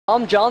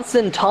Tom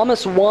Johnson,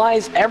 Thomas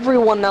Wise,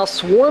 everyone now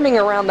swarming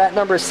around that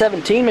number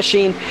 17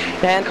 machine.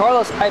 And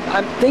Carlos,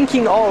 I'm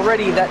thinking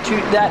already that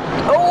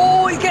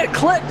oh, he get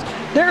clipped.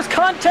 There's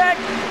contact.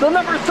 The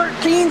number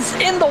 13's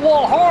in the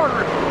wall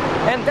hard.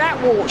 And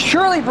that will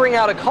surely bring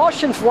out a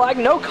caution flag.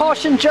 No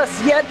caution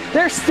just yet.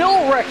 They're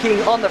still wrecking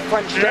on the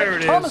front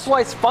stretch. Thomas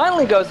Wise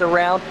finally goes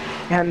around,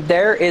 and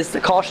there is the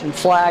caution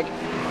flag.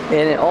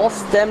 And it all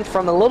stemmed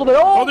from a little bit.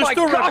 Oh my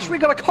gosh, we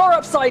got a car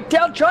upside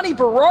down. Johnny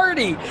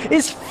Berardi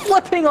is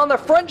flipping on the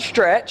front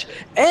stretch,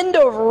 end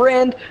over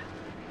end.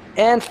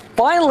 And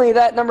finally,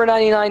 that number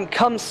 99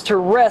 comes to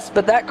rest,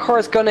 but that car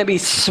is going to be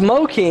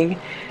smoking.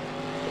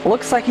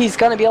 Looks like he's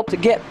going to be able to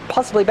get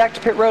possibly back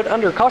to pit road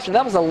under caution.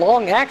 That was a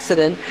long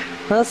accident.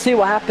 Let's see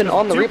what happened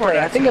on the replay.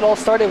 I think it all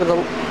started with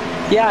a...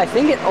 Yeah, I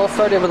think it all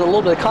started with a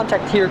little bit of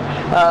contact here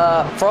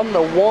from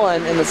the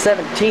 1 and the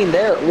 17.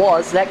 There it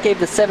was. That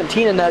gave the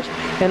 17 a nudge.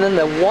 And then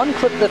the 1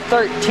 clipped the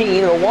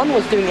 13. The 1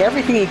 was doing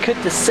everything he could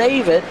to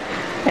save it.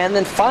 And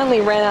then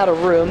finally ran out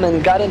of room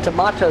and got into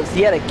Matos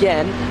yet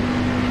again.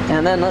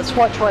 And then let's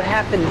watch what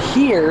happened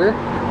here.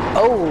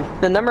 Oh,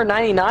 the number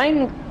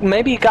 99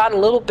 maybe got a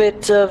little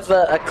bit of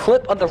a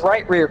clip on the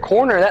right rear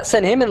corner. That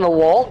sent him in the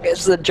wall.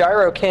 Gives the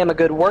gyro cam a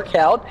good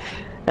workout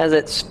as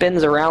it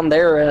spins around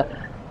there.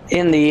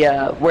 In the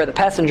where the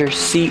passenger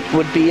seat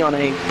would be on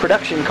a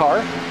production car.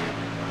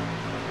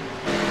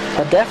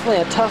 Definitely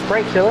a tough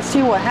break here. Let's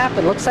see what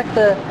happened. Looks like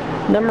the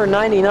number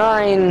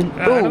 99.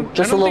 Boom!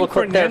 Just a little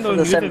clip there from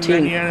the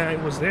 17.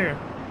 Yeah, was there.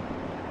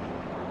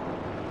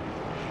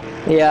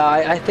 Yeah,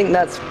 I think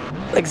that's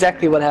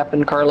exactly what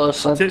happened,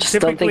 Carlos. I just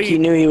don't think he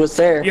knew he was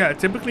there. Yeah,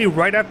 typically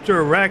right after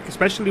a wreck,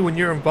 especially when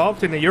you're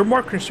involved in it, you're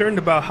more concerned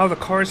about how the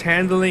car's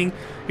handling.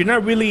 You're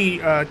not really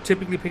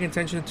typically paying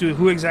attention to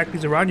who exactly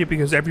is around you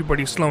because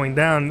everybody's slowing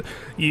down.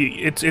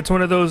 It's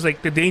one of those,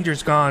 like, the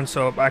danger's gone,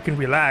 so I can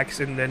relax,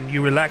 and then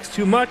you relax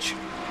too much,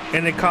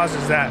 and it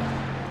causes that.